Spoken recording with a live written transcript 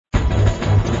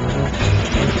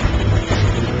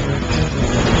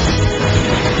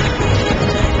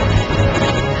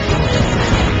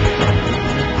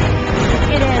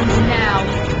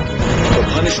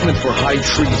high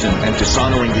treason and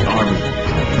dishonoring the army.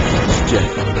 His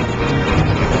death.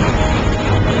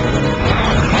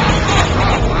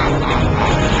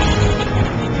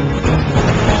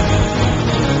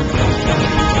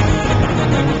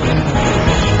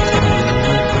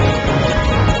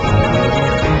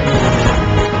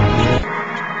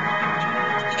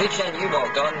 Good shame you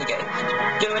walked on the gate.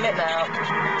 Doing it now.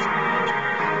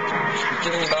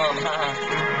 Doing your mom,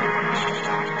 haha.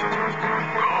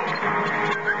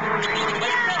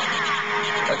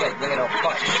 Okay, bring it on.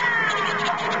 Fight.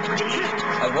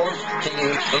 I want to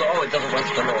use the law. Oh, it doesn't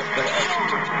waste the law. Bring it on.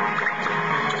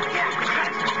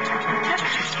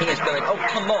 He is going. Oh,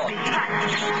 come on.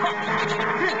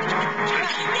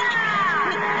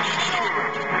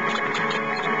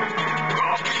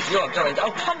 You're going.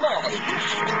 Oh, come on.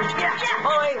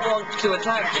 I want to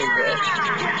attack you, Rich.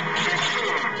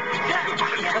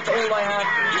 That's all I have.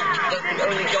 That's the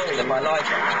only goal in my life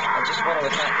right now. I just want to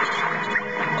attack you.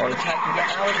 I will attack you for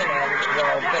hours on end, where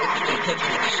I'll basically kick the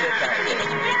shit out of you.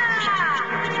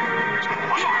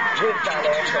 With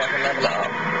valor, so I can level it up.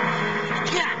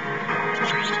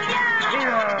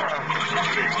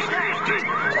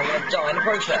 I'm gonna die in the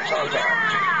process, aren't I?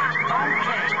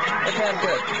 Okay, I'm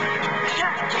good.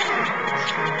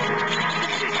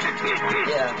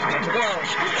 Yeah, it's a well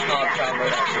hard trial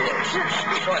mode actually is.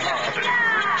 It's quite hard.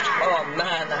 Oh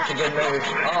man, that's a good move.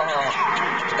 Oh,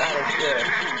 that is good.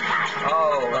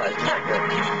 Oh, that is not good.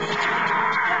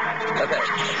 Okay,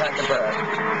 attack the bird.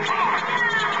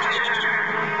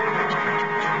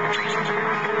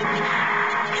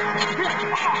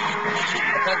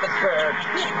 Attack the bird.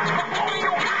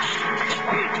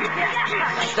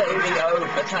 Say the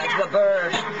oath, attack the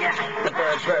bird. The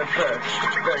bird, bird, bird.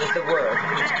 Bird is the word.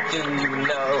 Do you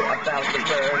know about the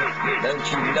bird? Don't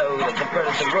you know that the bird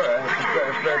is the word? The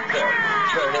bird, bird, bird.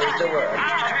 Bird is the word.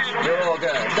 You're all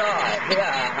gonna die.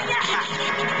 Yeah.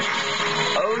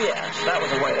 Oh yes, that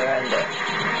was a way to end it.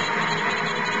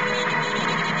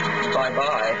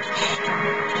 Bye-bye.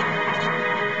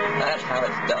 That's how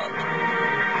it's done.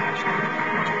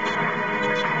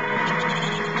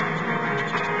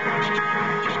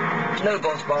 No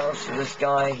boss battles for this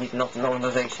guy, he's not an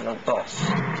organizational boss.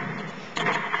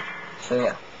 So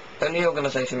yeah, only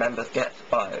organization members get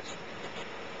fired.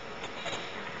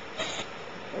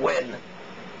 Win.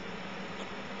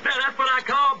 Now that's what I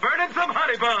call burning some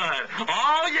honey bun.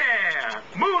 Oh yeah!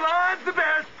 Mulan's the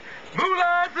best!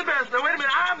 Mulan's the best! Now wait a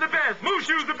minute, I'm the best!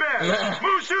 Mushu's the best!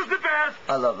 Mushu's the best!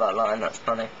 I love that line, that's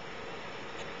funny.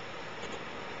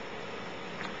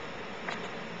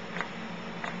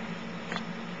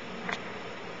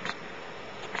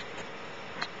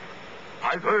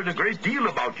 I've heard a great deal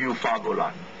about you,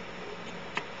 Fabulan.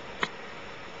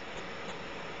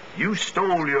 You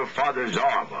stole your father's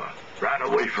armor, ran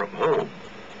away from home,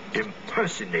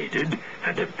 impersonated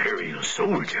an Imperial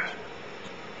soldier.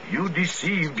 You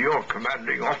deceived your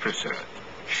commanding officer,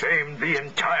 shamed the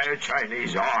entire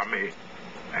Chinese army,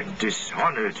 and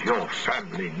dishonored your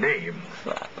family name.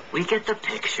 We get the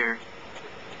picture.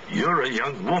 You're a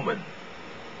young woman,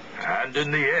 and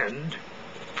in the end,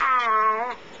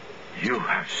 you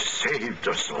have saved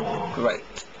us all.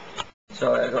 Great.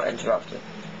 Sorry, I got interrupted.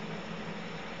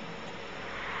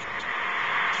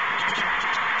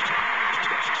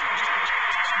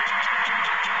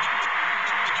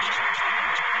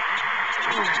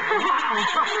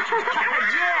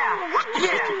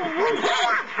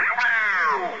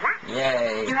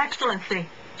 Yay. Your Excellency.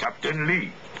 Captain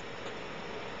Lee.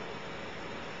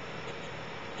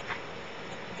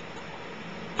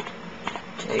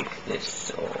 Take this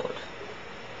sword.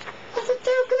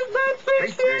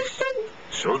 Take this,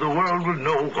 so the world will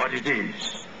know what it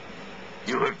is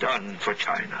you have done for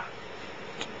China.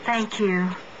 Thank you.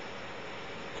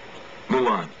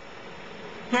 Mulan.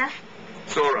 Yes?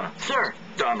 Sora. Sir.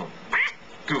 Donald.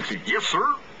 Goofy. Yes,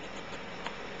 sir.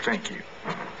 Thank you.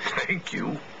 Thank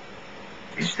you.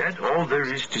 Is that all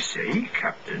there is to say,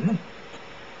 Captain?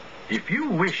 If you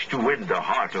wish to win the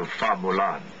heart of Fa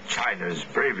Mulan, China's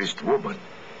bravest woman,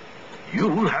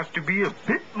 you'll have to be a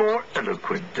bit more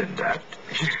eloquent than that.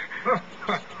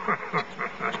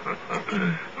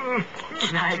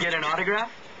 Can I get an autograph?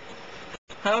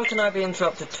 How can I be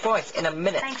interrupted twice in a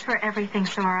minute? Thanks for everything,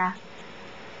 Sora.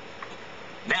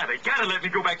 Now, they gotta let me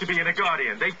go back to being a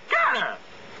guardian. They gotta!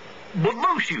 But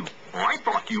Mushu, I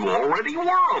thought you already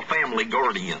were a family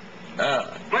guardian.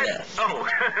 What? Yes. Oh,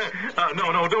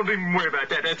 no, don't even worry about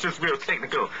that. That's just real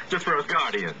technical, just for us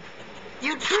guardians.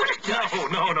 You tricked us.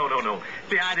 No.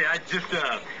 See, I just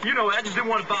didn't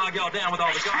want to bog y'all down with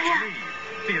all the guardian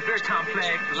needs. See, it's very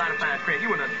complex, a lot of fine print. You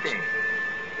wouldn't understand.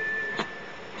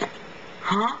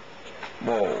 Huh?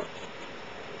 Whoa.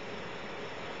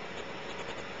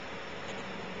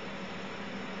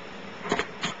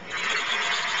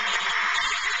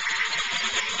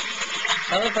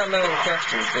 I love that no one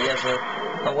questions, but he has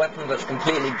a weapon that's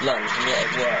completely blunt and yet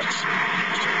it works.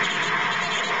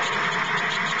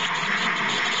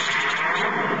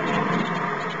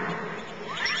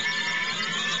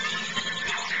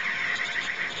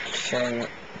 Ching.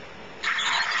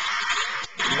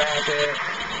 Magic.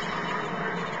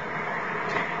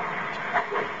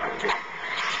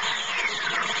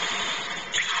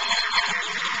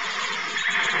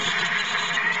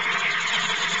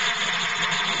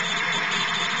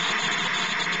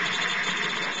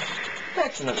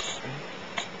 Excellent.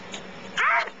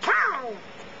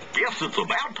 Guess it's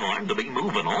about time to be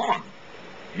moving on.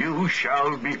 You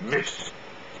shall be missed.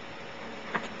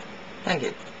 Thank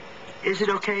you. Is it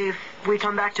okay if we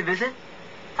come back to visit?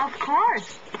 Of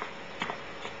course.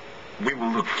 We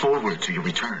will look forward to your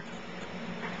return.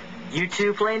 You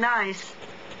two play nice.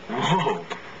 Whoa!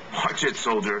 Watch it,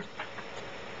 soldier.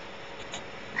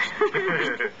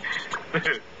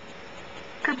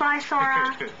 Goodbye,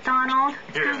 Sora, Donald,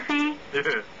 Yeah. Goofy.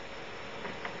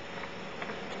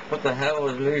 What the hell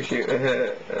was Lucy?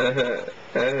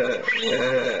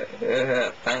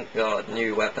 Thank God,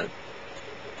 new weapon.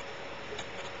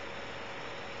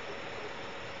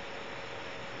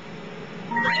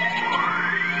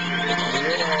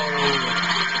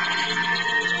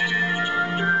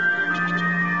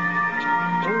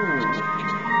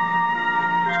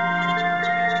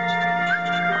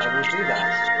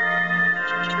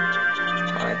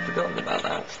 Forgotten about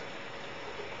that.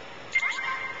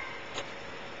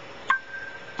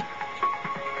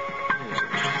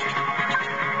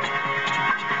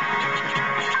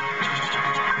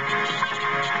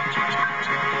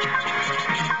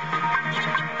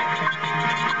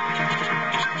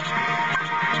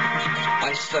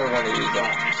 I so want to use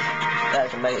that.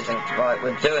 That's amazing. Right,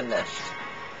 we're doing this.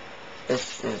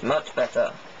 This is much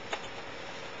better.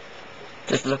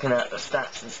 Just looking at the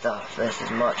stats and stuff, this is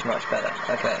much, much better.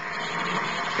 Okay.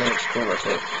 It looks cooler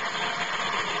too.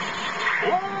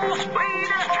 Full speed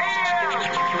ahead!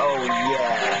 Oh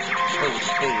yeah, full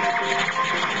speed.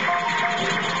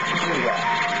 Do that.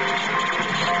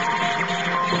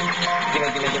 Gimme.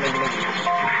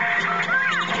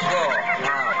 Oh,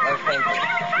 wow, no thinking.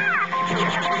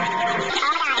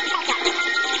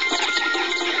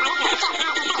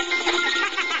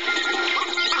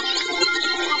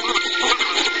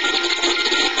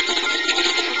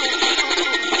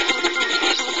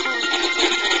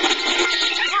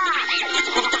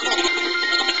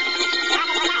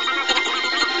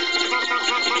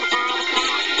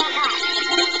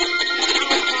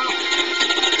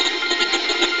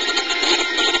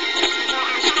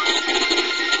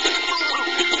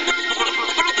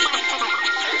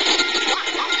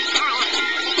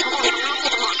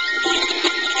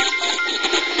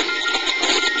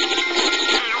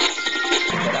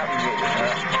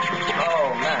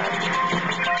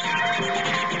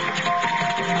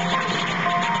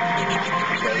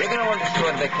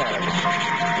 Big cannons.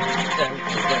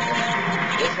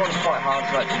 This one's quite hard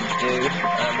to actually do to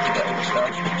get all the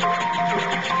stuff.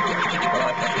 But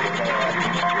I think it's alright.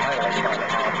 I always find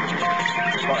it hard.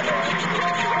 It's quite alright.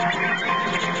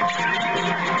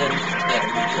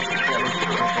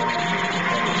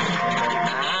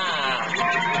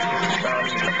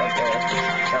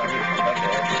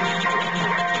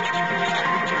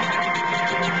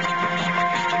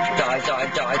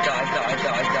 Die.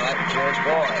 Good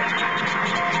boy.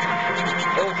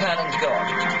 All cannons gone.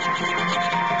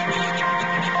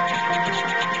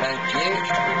 Thank you.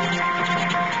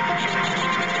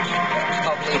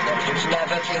 Can't believe them, which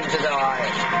never seem to die.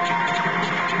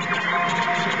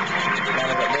 Now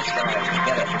I've got this guy.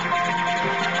 Get it.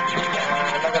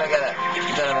 I'm not gonna get it.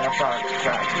 Don't have enough time.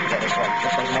 Crap. Get this one.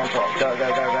 This one's more top. Go.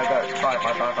 Five.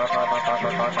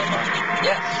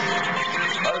 Yes.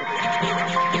 Oh.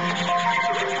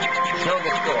 Still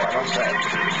good score, I must say.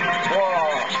 Whoa!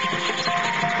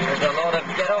 There's a lot of...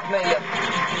 Get off me, you...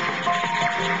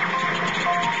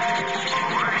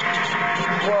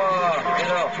 Whoa!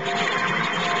 Get off!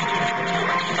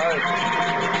 Oh!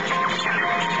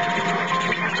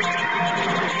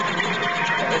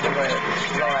 There is a way to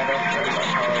slide off them, that's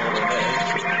how horrible it is.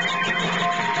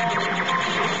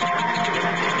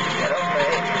 Get off me!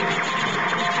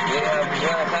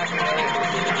 You're attacking me!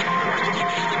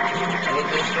 I need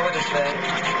to destroy this thing.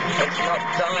 It's not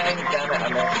dying. Damn it, I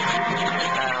missed.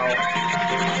 Ow.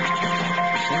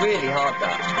 It's really hard to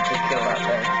kill that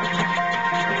thing.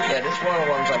 Yeah, this is one of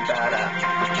the ones I'm bad at.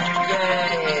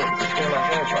 Yay! It's still my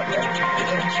finish right there.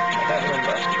 Is it? I don't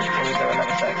remember. Or is there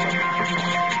another section?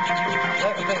 No,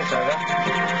 I think it's over.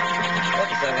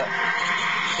 It's over.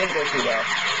 Didn't go too well.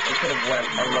 It could have went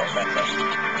a lot better.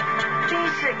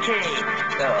 piece of cake.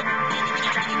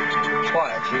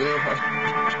 Quite a few.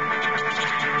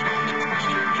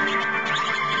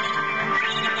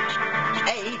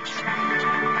 Eight?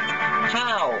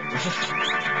 How?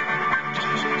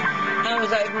 How is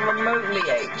that even remotely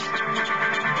 8?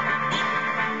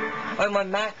 Oh, my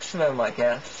maximum, I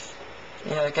guess.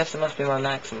 Yeah, I guess it must be my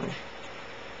maximum.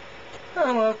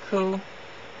 Oh, well, cool.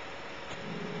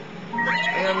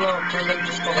 We unlocked the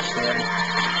latest Colosseum.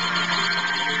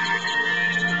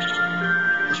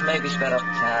 Which may be sped up a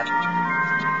tad.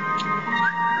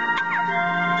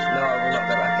 No, I will not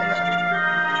go back in there.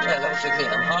 Yeah, level 16.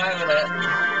 I'm higher than it.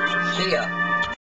 See ya.